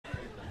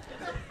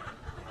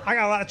I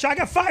got a lot of. I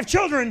got 5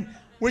 children,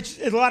 which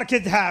is a lot of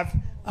kids to have.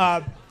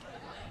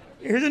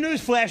 Here's a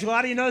news flash. A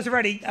lot of you know this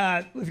already.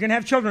 If you're gonna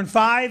have children,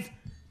 5,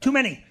 too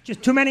many.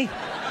 Just too many.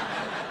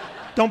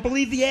 Don't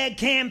believe the ad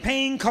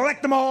campaign.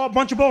 Collect them all. A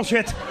bunch of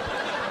bullshit.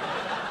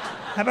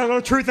 How about a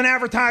little truth in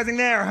advertising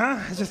there, huh?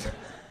 It's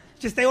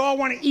just they all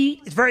want to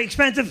eat. It's very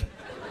expensive.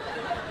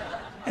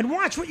 And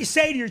watch what you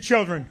say to your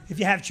children if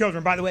you have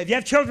children. By the way, if you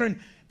have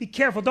children, be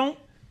careful. Don't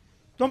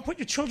put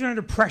your children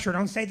under pressure.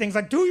 Don't say things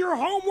like, do your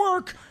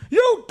homework.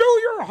 You do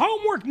your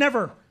homework.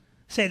 Never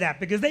say that,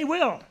 because they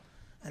will.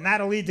 And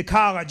that'll lead to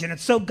college, and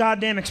it's so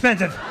goddamn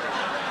expensive.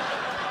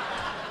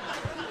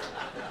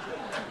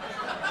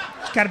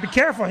 Just got to be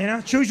careful, you know?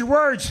 Choose your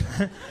words.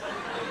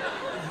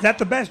 Is that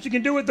the best you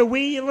can do with the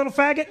we, you little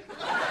faggot?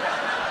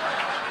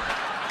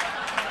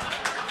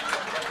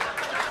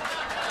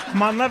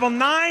 I'm on level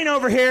 9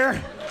 over here.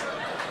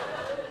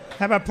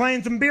 How about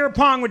playing some beer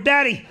pong with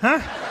Daddy, huh?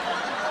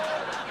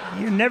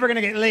 You're never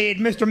gonna get laid,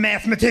 Mr.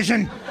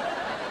 Mathematician.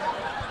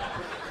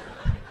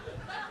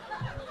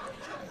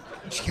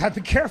 You gotta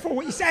be careful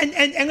what you say.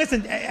 And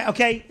listen,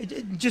 okay,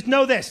 just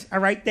know this, all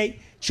right?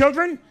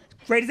 Children,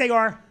 great as they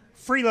are,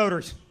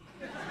 freeloaders.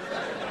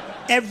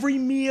 Every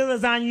meal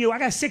is on you. I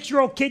got a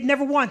 6-year-old kid,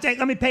 never once. Hey,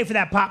 let me pay for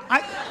that, Pop.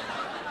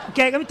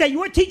 Okay, let me tell you, you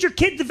want to teach your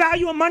kids the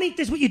value of money?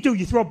 This is what you do.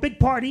 You throw a big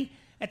party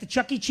at the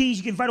Chuck E. Cheese.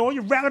 You can invite all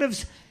your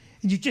relatives,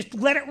 and you just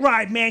let it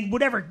ride, man.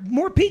 Whatever.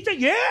 More pizza?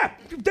 Yeah,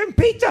 then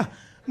pizza.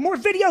 More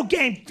video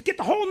games. Get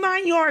the whole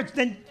 9 yards.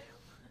 Then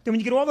when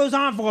you get all those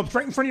envelopes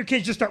right in front of your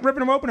kids, just start ripping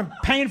them open and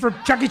paying for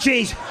Chuck E.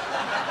 Cheese.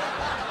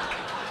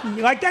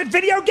 You like that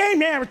video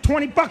game? Yeah, with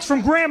 $20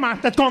 from Grandma.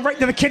 That's going right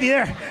to the kitty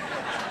there.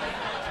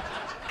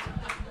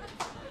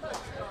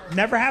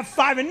 Never have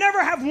 5 and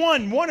never have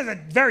 1. 1 is a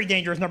very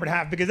dangerous number to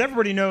have, because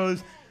everybody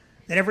knows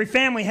that every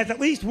family has at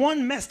least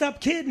one messed up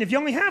kid, and if you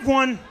only have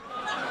one,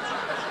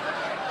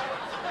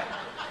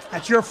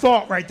 that's your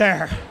fault right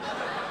there.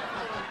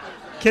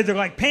 Kids are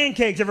like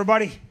pancakes,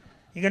 everybody.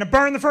 You're gonna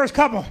burn the first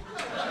couple.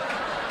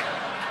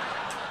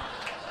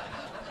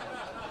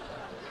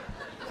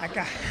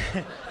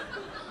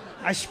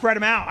 I spread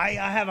them out. I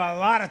have a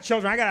lot of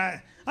children.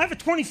 I have a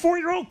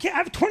 24-year-old kid. I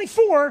have a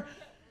 24.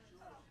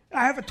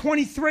 I have a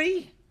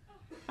 23.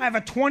 I have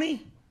a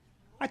 20.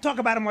 I talk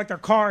about them like they're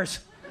cars.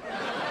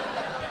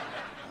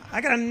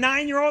 I got a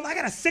 9-year-old. I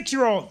got a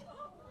 6-year-old.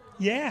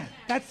 Yeah,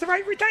 that's the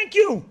right thank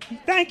you.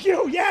 Thank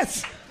you,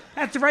 yes.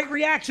 That's the right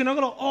reaction, a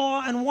little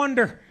awe and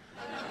wonder.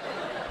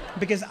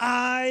 Because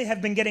I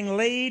have been getting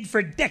laid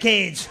for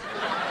decades.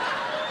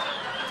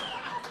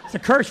 It's a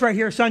curse right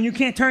here, son. You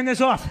can't turn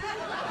this off.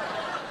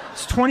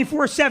 It's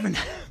 24/7.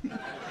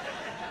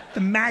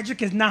 The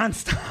magic is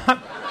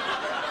nonstop.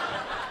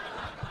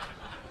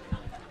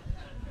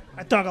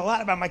 I talk a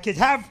lot about my kids.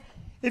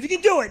 If you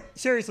can do it,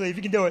 seriously, if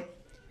you can do it,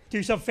 do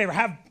yourself a favor.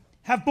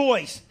 Have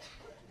boys.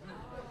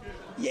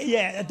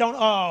 Yeah,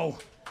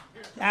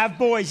 have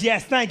boys.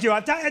 Yes, thank you.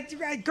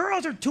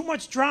 Girls are too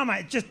much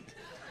drama. It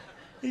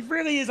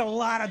really is a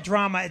lot of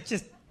drama.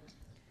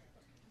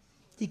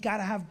 You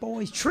gotta have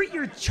boys. Treat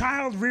your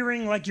child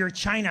rearing like you're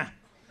China.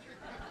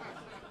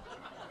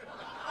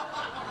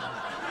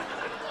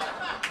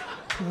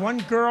 One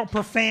girl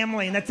per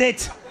family, and that's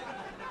it.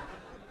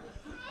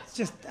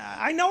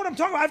 I know what I'm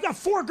talking about. I've got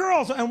 4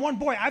 girls and 1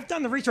 boy. I've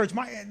done the research.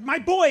 My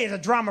boy is a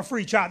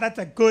drama-free child. That's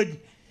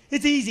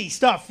it's easy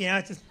stuff, you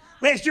know.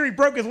 Last year he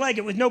broke his leg.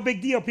 It was no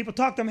big deal. People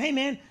talk to him, hey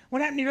man,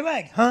 what happened to your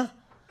leg? Huh?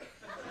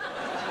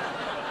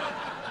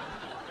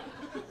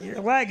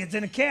 Your leg, it's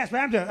in a cast. What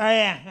happened to it? Oh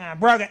yeah, I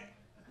broke it.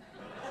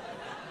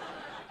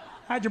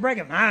 How'd you break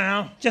it? I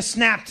don't know, just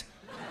snapped.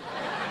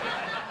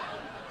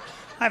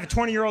 I have a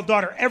 20-year-old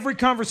daughter. Every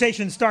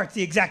conversation starts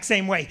the exact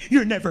same way.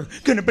 You're never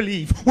gonna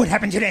believe what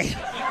happened today.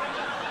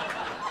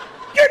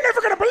 You're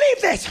never gonna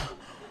believe this.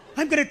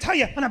 I'm gonna tell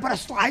you, and I brought a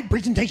slide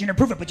presentation to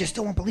prove it, but you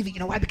still won't believe it. You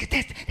know why? Because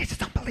this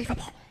is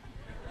unbelievable.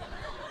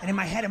 And in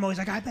my head, I'm always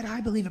like, I bet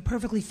I believe it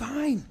perfectly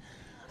fine.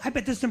 I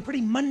bet this is some pretty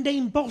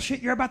mundane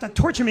bullshit you're about to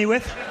torture me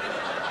with.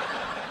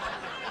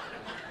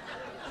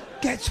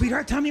 Get,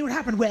 sweetheart, tell me what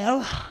happened.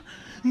 Well,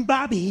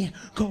 Bobby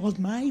called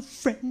my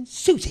friend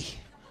Susie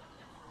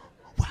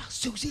while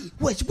Susie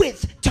was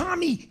with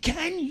Tommy.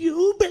 Can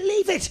you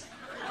believe it?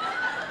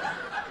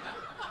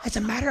 As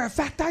a matter of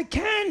fact, I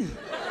can.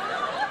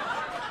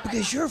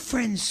 Because your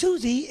friend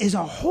Susie is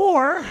a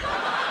whore.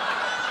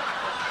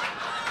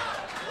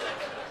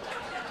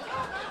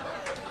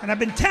 And I've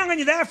been telling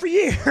you that for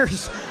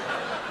years.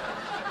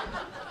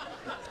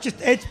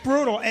 It's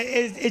brutal.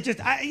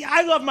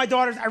 I love my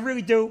daughters, I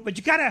really do. But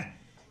you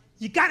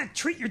gotta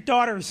treat your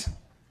daughters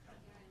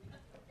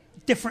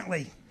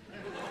differently.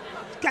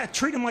 You gotta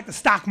treat them like the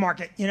stock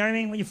market. You know what I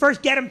mean? When you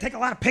first get them, take a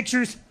lot of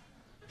pictures.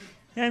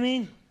 You know what I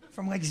mean?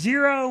 From like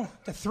 0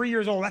 to 3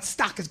 years old, that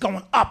stock is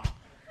going up.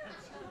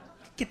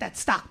 Get that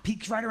stock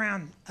peaks right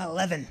around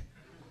 11.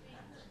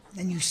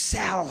 Then you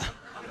sell.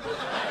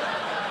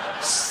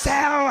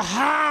 Sell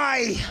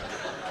high.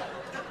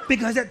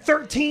 Because at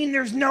 13,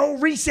 there's no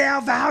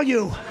resale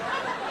value.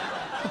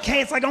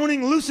 Okay, it's like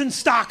owning Lucent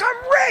stock.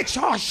 I'm rich.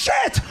 Oh,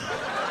 shit.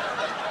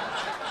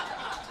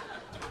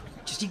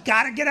 you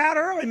got to get out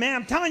early, man.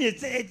 I'm telling you,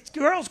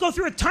 girls go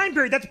through a time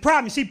period. That's the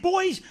problem. You see,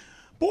 boys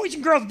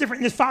and girls are different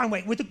in this following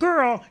way. With a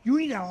girl, you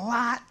need a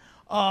lot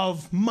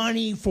of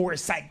money for a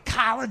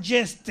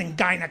psychologist and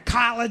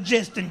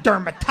gynecologist and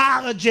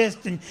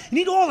dermatologist, and you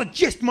need all the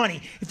gist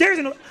money. If there's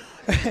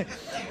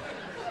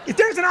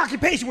an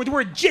occupation with the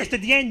word gist at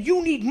the end,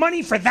 you need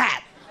money for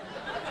that.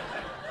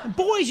 And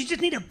boys, you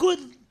just need a good,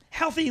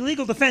 healthy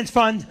legal defense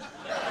fund.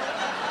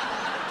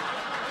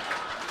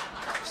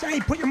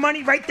 Say, put your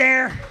money right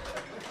there.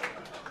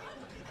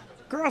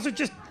 Girls are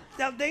just,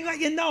 they let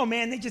you know,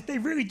 man. They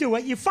really do.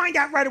 You find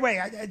out right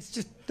away. It's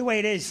just the way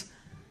it is.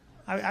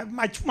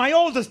 My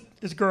oldest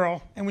is a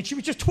girl, and when she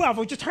was just 12, it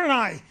was just her and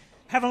I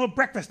having a little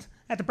breakfast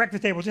at the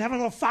breakfast table, just having a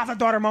little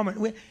father-daughter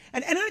moment.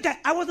 And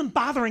I wasn't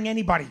bothering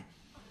anybody.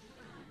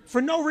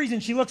 For no reason,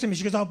 she looks at me,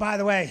 she goes, oh, by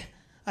the way,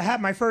 I had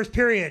my first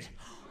period.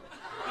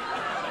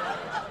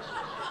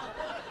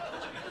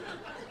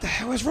 What the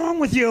hell is wrong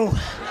with you?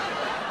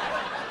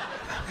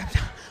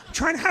 I'm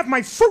trying to have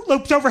my Fruit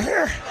Loops over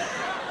here.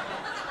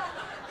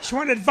 She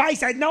wanted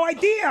advice. I had no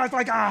idea. I was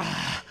like,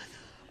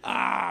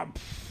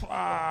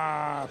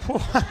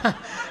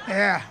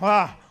 yeah,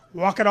 well,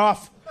 walk it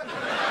off.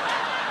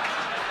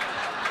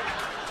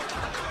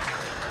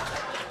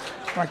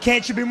 Why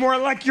can't you be more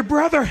like your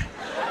brother?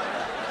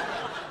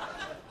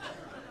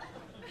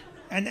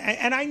 And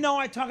I know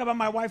I talk about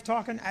my wife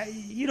talking.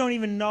 You don't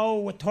even know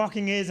what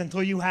talking is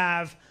until you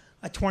have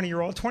a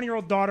 20-year-old.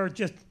 20-year-old daughter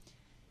just...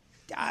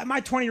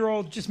 my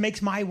 20-year-old just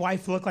makes my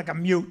wife look like a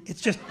mute.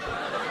 It's just...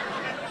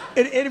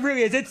 It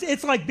really is.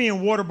 It's like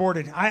being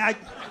waterboarded.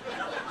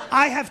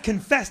 I have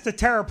confessed to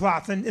terror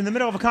plots in the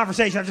middle of a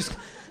conversation. I've just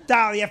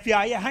dialed the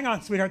FBI. Yeah, hang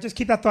on, sweetheart. Just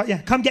keep that thought.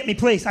 Yeah, come get me,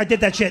 please. I did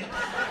that shit.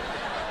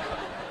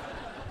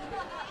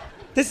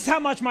 This is how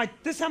much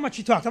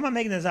she talks. I'm not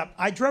making this up.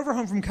 I drove her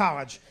home from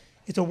college.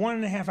 It's a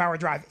 1.5 hour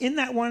drive. In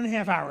that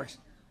 1.5 hours,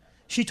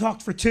 she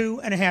talked for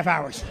 2.5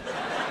 hours.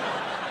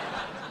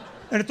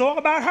 And it's all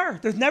about her.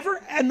 There's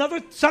never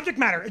another subject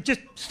matter. It's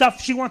just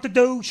stuff she wants to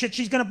do, shit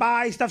she's going to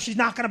buy, stuff she's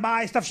not going to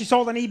buy, stuff she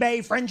sold on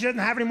eBay, friends she doesn't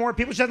have anymore,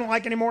 people she doesn't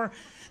like anymore.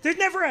 There's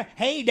never a,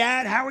 hey,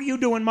 Dad, how are you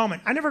doing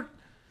moment.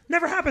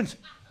 Never happens.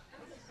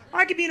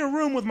 I could be in a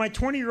room with my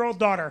 20-year-old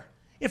daughter.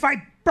 If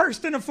I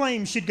burst into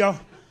flames, she'd go,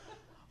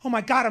 oh,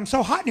 my God, I'm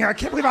so hot in here. I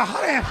can't believe how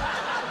hot I am.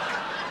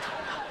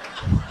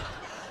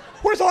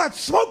 Where's all that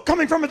smoke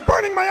coming from? It's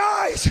burning my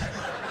eyes.